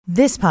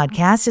This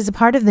podcast is a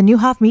part of the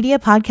Newhoff Media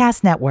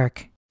Podcast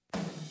Network.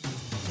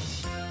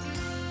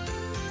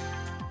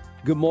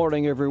 Good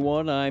morning,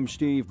 everyone. I'm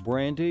Steve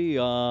Brandy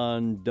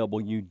on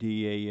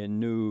WDAN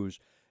News.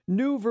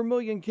 New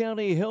Vermilion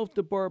County Health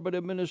Department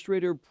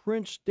Administrator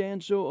Prince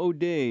Danzo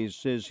O'Day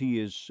says he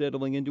is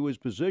settling into his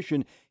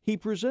position. He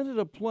presented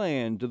a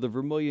plan to the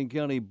Vermilion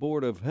County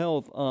Board of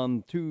Health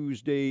on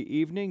Tuesday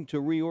evening to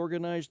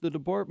reorganize the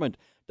department.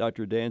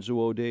 Dr. Danzo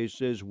O'Day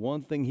says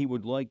one thing he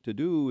would like to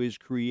do is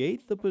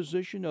create the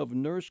position of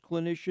Nurse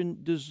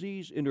Clinician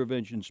Disease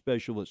Intervention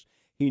Specialist.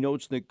 He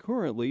notes that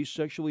currently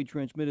sexually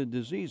transmitted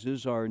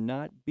diseases are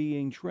not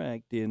being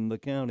tracked in the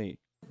county.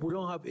 We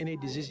don't have any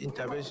disease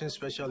intervention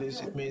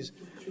specialists. It means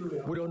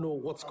we don't know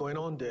what's going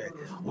on there.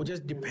 We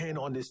just depend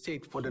on the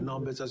state for the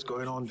numbers that's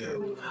going on there.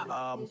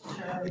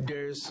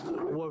 There's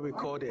what we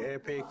call the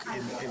EPIC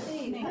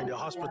in the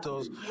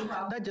hospitals.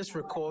 That just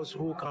records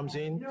who comes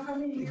in,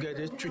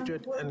 gets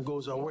treated, and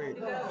goes away.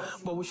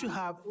 But we should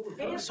have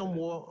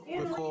someone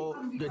we call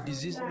the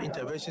disease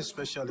intervention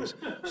specialist,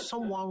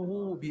 someone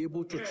who will be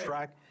able to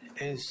track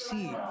and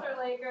see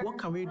what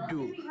can we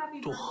do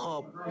to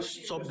help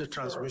stop the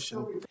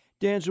transmission.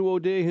 Danzo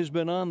O'Day has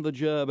been on the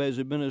job as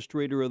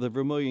administrator of the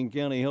Vermilion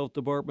County Health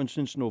Department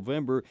since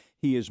November.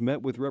 He has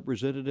met with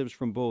representatives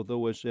from both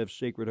OSF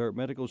Sacred Heart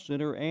Medical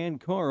Center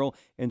and Carl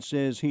and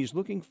says he's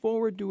looking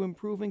forward to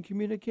improving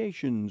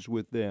communications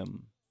with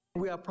them.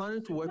 We are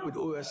planning to work with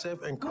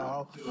OSF and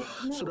Carl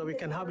so that we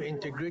can have an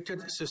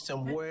integrated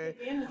system where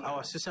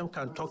our system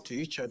can talk to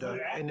each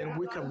other and then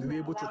we can be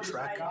able to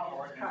track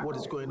what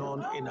is going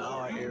on in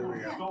our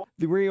area.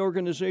 The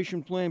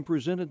reorganization plan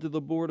presented to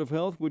the Board of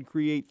Health would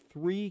create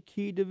 3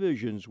 key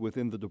divisions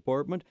within the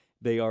department.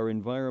 They are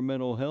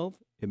Environmental Health,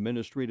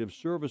 Administrative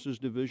Services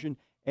Division,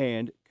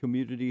 and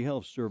Community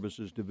Health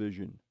Services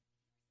Division.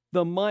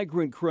 The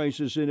migrant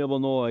crisis in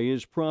Illinois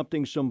is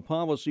prompting some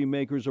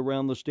policymakers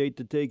around the state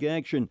to take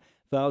action.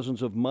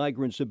 Thousands of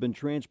migrants have been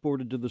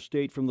transported to the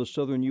state from the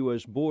southern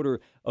U.S.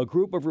 border. A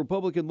group of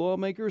Republican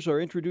lawmakers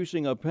are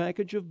introducing a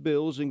package of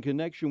bills in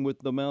connection with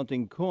the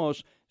mounting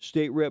costs.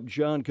 State Rep.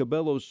 John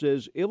Cabello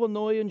says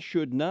Illinoisans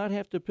should not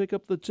have to pick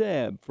up the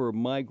tab for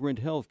migrant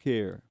health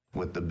care.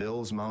 With the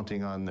bills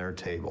mounting on their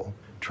table,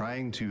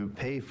 trying to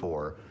pay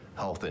for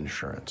health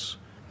insurance,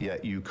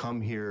 yet you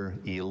come here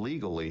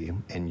illegally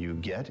and you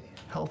get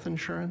health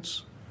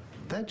insurance?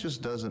 That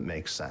just doesn't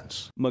make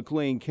sense.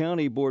 McLean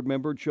County Board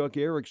member Chuck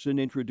Erickson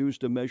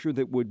introduced a measure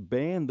that would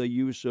ban the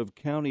use of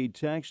county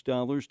tax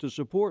dollars to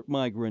support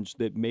migrants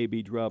that may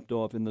be dropped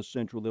off in the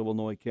central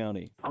Illinois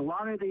county. A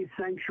lot of these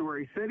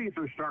sanctuary cities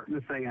are starting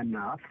to say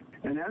enough,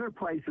 and other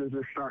places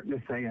are starting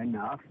to say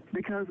enough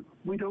because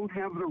we don't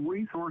have the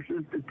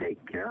resources to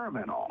take care of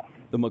it all.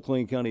 The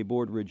McLean County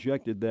Board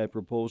rejected that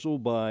proposal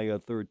by a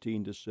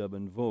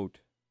 13-7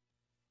 vote.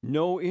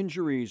 No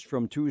injuries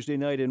from Tuesday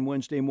night and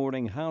Wednesday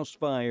morning house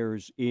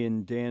fires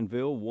in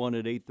Danville, one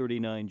at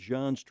 839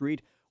 John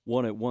Street,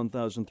 one at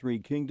 1003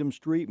 Kingdom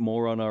Street.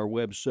 More on our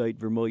website,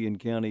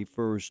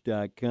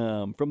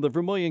 VermilionCountyFirst.com. From the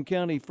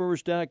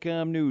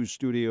VermilionCountyFirst.com news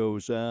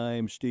studios,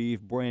 I'm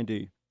Steve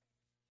Brandy.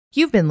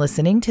 You've been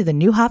listening to the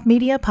Newhoff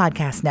Media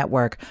Podcast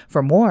Network.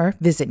 For more,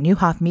 visit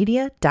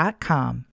newhoffmedia.com.